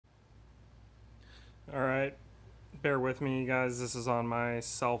Alright, bear with me, you guys. This is on my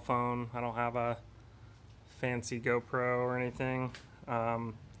cell phone. I don't have a fancy GoPro or anything.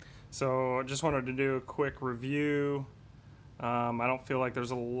 So I just wanted to do a quick review. I don't feel like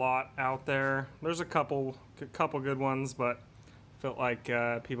there's a lot out there. There's a couple good ones, but I felt like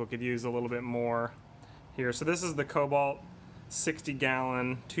people could use a little bit more here. So this is the Kobalt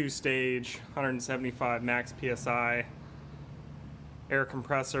 60-gallon, 2-stage, 175 max PSI air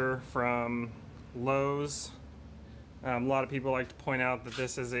compressor from Lowe's. A lot of people like to point out that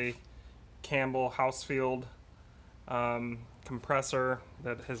this is a Campbell Housefield compressor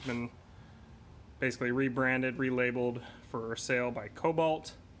that has been basically rebranded, relabeled for sale by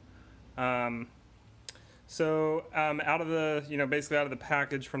Kobalt. So out of the, basically out of the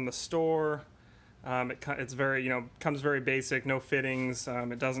package from the store, it's very, comes very basic, no fittings.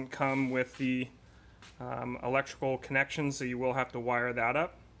 It doesn't come with the electrical connection, so you will have to wire that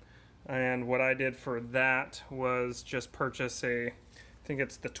up. And what I did for that was just purchase I think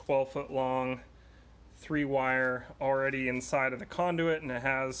it's the 12-foot long 3-wire already inside of the conduit, and it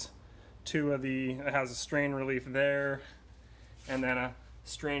has it has a strain relief there, and then a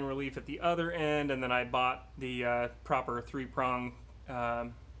strain relief at the other end, and then I bought the proper 3-prong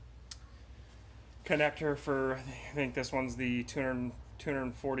connector for, I think this one's the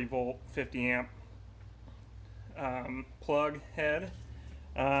 240 volt 50 amp plug head.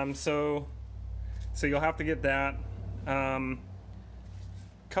 So you'll have to get that.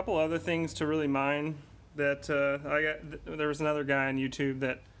 Couple other things to really mind that there was another guy on YouTube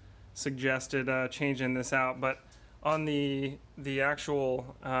that suggested changing this out, but on the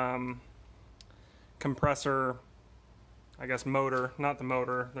actual compressor, I guess motor, not the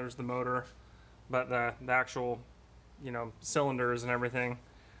motor, there's the motor, but the actual cylinders and everything,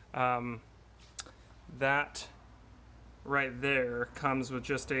 that right there comes with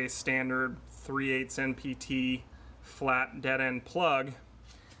just a standard 3/8 NPT flat dead end plug.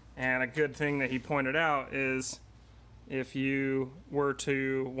 And a good thing that he pointed out is if you were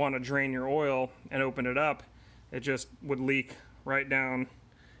to want to drain your oil and open it up, it just would leak right down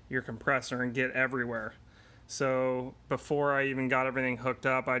your compressor and get everywhere. So before I even got everything hooked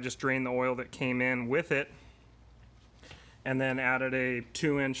up, I just drained the oil that came in with it, and then added a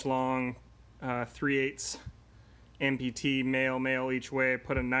 2-inch long 3/8 NPT male each way,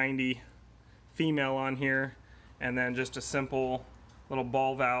 put a 90 female on here, and then just a simple little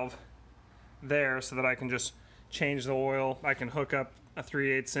ball valve there so that I can just change the oil. I can hook up a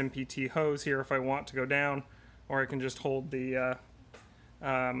 3/8 NPT hose here if I want to go down, or I can just hold the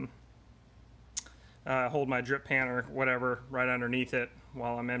hold my drip pan or whatever right underneath it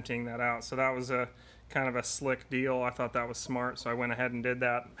while I'm emptying that out. So that was a kind of a slick deal. I thought that was smart, so I went ahead and did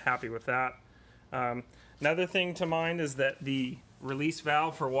that. Happy with that. Another thing to mind is that the release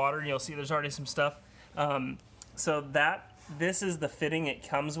valve for water, and you'll see there's already some stuff. So this is the fitting it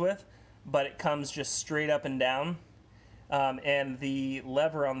comes with, but it comes just straight up and down. And the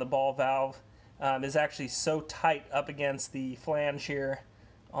lever on the ball valve is actually so tight up against the flange here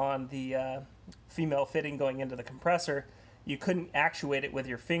on the female fitting going into the compressor, you couldn't actuate it with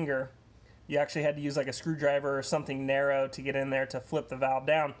your finger. You actually had to use like a screwdriver or something narrow to get in there to flip the valve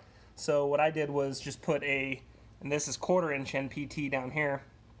down. So what I did was just put and this is 1/4 inch NPT down here,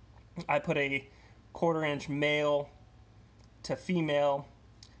 I put a 1/4 inch male to female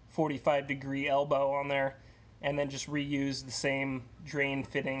 45-degree elbow on there, and then just reuse the same drain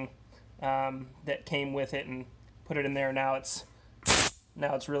fitting that came with it and put it in there. Now it's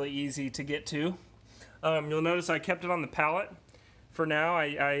really easy to get to. You'll notice I kept it on the pallet for now.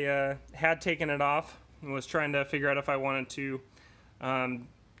 I had taken it off and was trying to figure out if I wanted to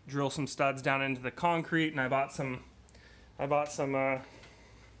drill some studs down into the concrete, and I bought some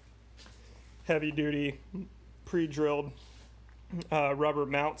heavy-duty pre-drilled rubber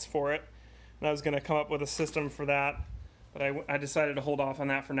mounts for it, and I was going to come up with a system for that, but I decided to hold off on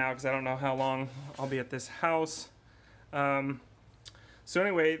that for now because I don't know how long I'll be at this house. So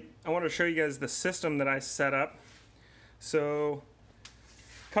anyway, I want to show you guys the system that I set up. So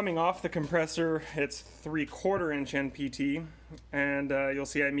coming off the compressor, it's 3/4 inch NPT, and you'll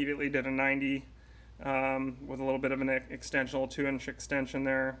see I immediately did a 90 with a little bit of an extension, 2-inch extension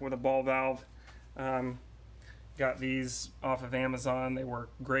there with a ball valve. Got these off of Amazon. They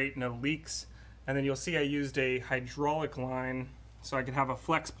work great, no leaks. And then you'll see I used a hydraulic line so I could have a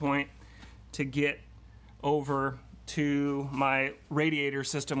flex point to get over to my radiator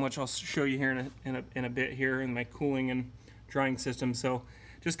system, which I'll show you here in a bit here in my cooling and drying system. So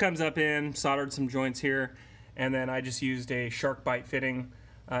just comes up in, soldered some joints here, and then I just used a shark bite fitting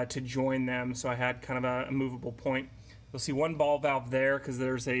to join them, so I had kind of a movable point you'll see one ball valve there because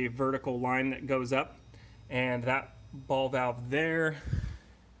there's a vertical line that goes up, and that ball valve there,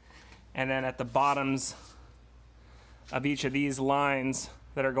 and then at the bottoms of each of these lines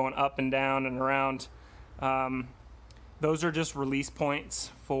that are going up and down and around, those are just release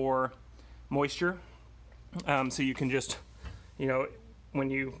points for moisture. So you can just,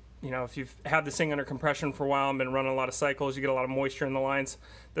 when if you've had this thing under compression for a while and been running a lot of cycles, you get a lot of moisture in the lines,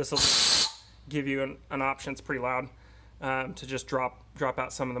 this will give you an option. It's pretty loud, to just drop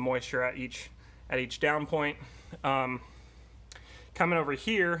out some of the moisture at each down point. Coming over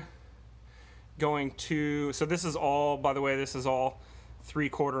here, so this is all, by the way, this is all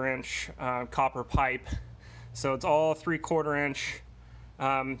 3/4 inch copper pipe. So it's all 3/4 inch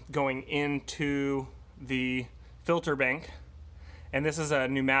going into the filter bank. And this is a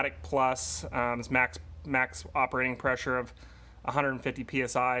pneumatic plus, it's max operating pressure of 150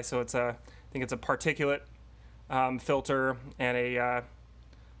 psi. So it's I think it's a particulate filter and a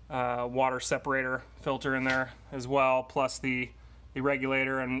water separator filter in there as well, plus the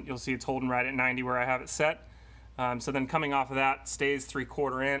regulator, and you'll see it's holding right at 90 where I have it set. So then coming off of that stays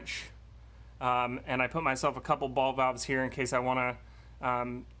 3/4 inch, and I put myself a couple ball valves here in case I want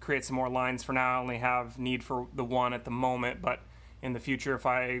to create some more lines. For now I only have need for the one at the moment, but in the future if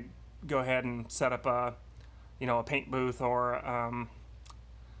I go ahead and set up a paint booth or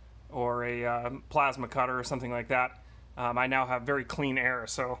a plasma cutter or something like that, I now have very clean air,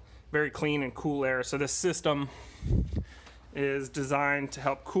 so very clean and cool air. So this system is designed to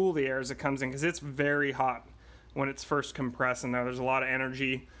help cool the air as it comes in, because it's very hot when it's first compressing. Now there's a lot of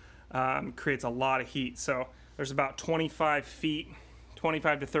energy, creates a lot of heat. So there's about 25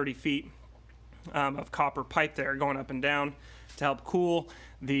 to 30 feet of copper pipe there going up and down to help cool.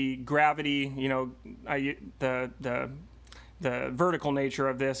 The gravity, the vertical nature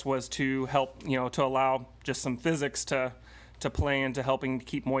of this was to help, to allow just some physics to play into helping to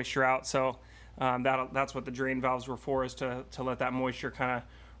keep moisture out. So that's what the drain valves were for, is to let that moisture kind of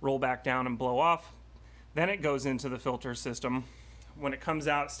roll back down and blow off. Then it goes into the filter system. When it comes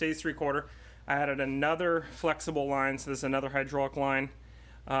out, it stays 3/4. I added another flexible line, so this is another hydraulic line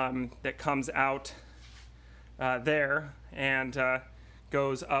that comes out there and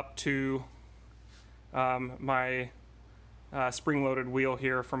goes up to my spring-loaded wheel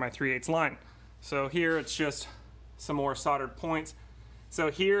here for my 3/8 line. So here it's just some more soldered points.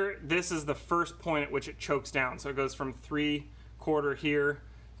 So here, this is the first point at which it chokes down. So it goes from 3/4 here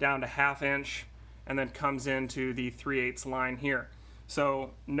down to 1/2 inch, and then comes into the 3/8 line here.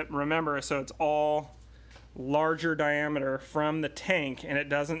 So remember, so it's all larger diameter from the tank, and it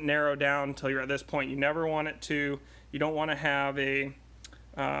doesn't narrow down until you're at this point. You never want it to, you don't want to have a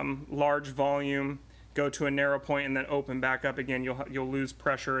large volume go to a narrow point and then open back up again. You'll lose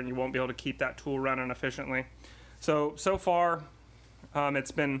pressure and you won't be able to keep that tool running efficiently. So far,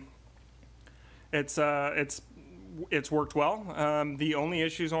 it's worked well. The only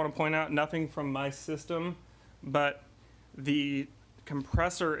issues I want to point out, nothing from my system, but the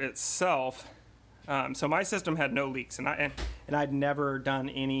compressor itself. So my system had no leaks, and I'd never done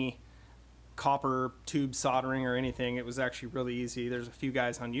any copper tube soldering or anything. It was actually really easy. There's a few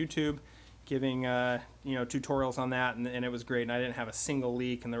guys on YouTube giving tutorials on that, and it was great. And I didn't have a single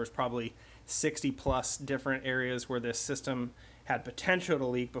leak, and there was probably 60 plus different areas where this system had potential to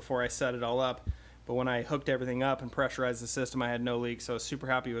leak before I set it all up. But when I hooked everything up and pressurized the system, I had no leaks, so I was super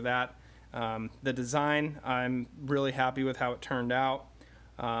happy with that. The design, I'm really happy with how it turned out.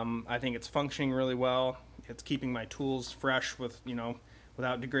 I think it's functioning really well. It's keeping my tools fresh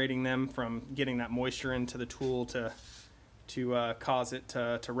without degrading them from getting that moisture into the tool to cause it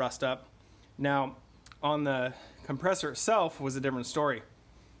to rust up. Now, on the compressor itself was a different story.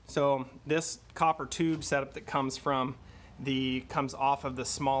 So this copper tube setup that comes off of the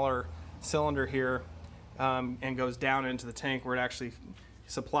smaller cylinder here and goes down into the tank where it actually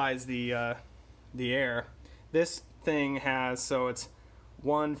supplies the air. This thing has, so it's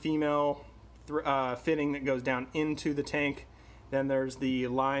one female fitting that goes down into the tank. Then there's the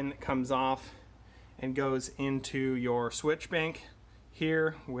line that comes off and goes into your switch bank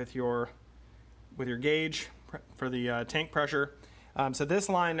here with your gauge for the tank pressure. So this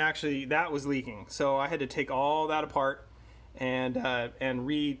line actually, that was leaking. So I had to take all that apart and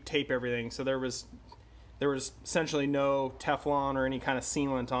re-tape everything. So there was essentially no Teflon or any kind of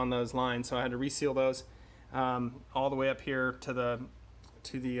sealant on those lines. So I had to reseal those all the way up here to the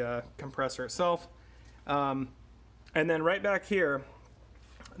compressor itself. And then right back here,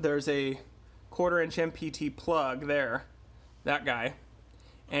 there's a 1/4 inch MPT plug there, that guy,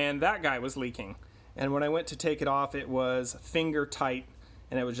 and that guy was leaking. And when I went to take it off, it was finger tight,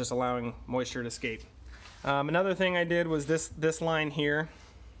 and it was just allowing moisture to escape. Another thing I did was this line here.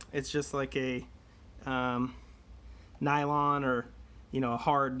 It's just like a nylon or a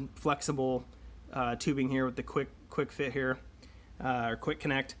hard flexible tubing here with the quick fit here or quick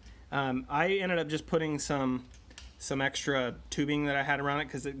connect. I ended up just putting some extra tubing that I had around it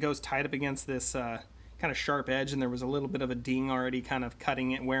because it goes tight up against this kind of sharp edge, and there was a little bit of a ding already kind of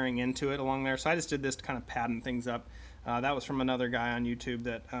cutting it, wearing into it along there. So I just did this to kind of padding things up. That was from another guy on YouTube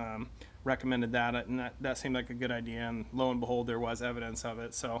that recommended that, and that seemed like a good idea, and lo and behold, there was evidence of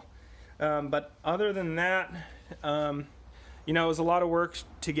it. So, but other than that, it was a lot of work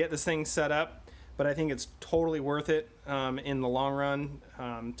to get this thing set up, but I think it's totally worth it in the long run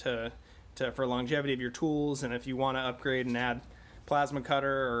for longevity of your tools. And if you want to upgrade and add plasma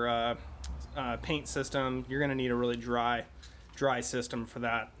cutter or paint system, you're going to need a really dry system for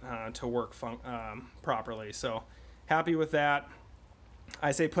that to work properly. So happy with that.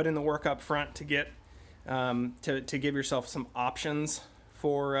 I say put in the work up front to get to give yourself some options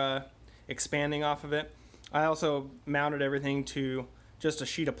for expanding off of it. I also mounted everything to just a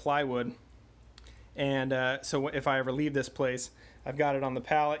sheet of plywood, and so if I ever leave this place, I've got it on the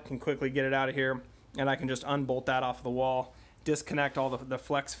pallet, can quickly get it out of here, and I can just unbolt that off the wall, disconnect all the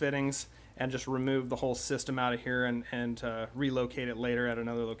flex fittings, and just remove the whole system out of here and relocate it later at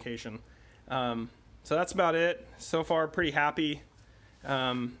another location. So that's about it. So far, pretty happy.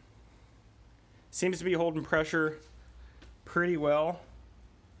 Seems to be holding pressure pretty well.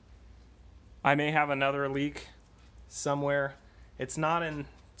 I may have another leak somewhere. It's not in,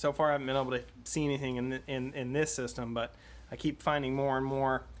 so far I haven't been able to see anything in this system, but I keep finding more and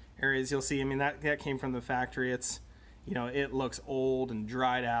more areas. You'll see, I mean, that came from the factory. It's, it looks old and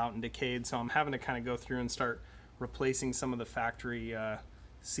dried out and decayed, so I'm having to kind of go through and start replacing some of the factory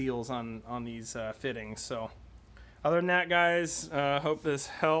seals on these fittings. So other than that, guys, hope this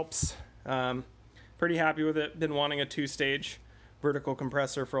helps. Pretty happy with it. Been wanting a 2-stage vertical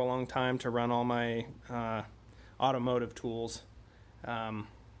compressor for a long time to run all my automotive tools.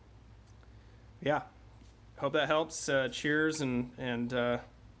 Yeah, hope that helps. Cheers and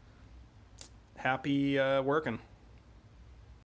happy working.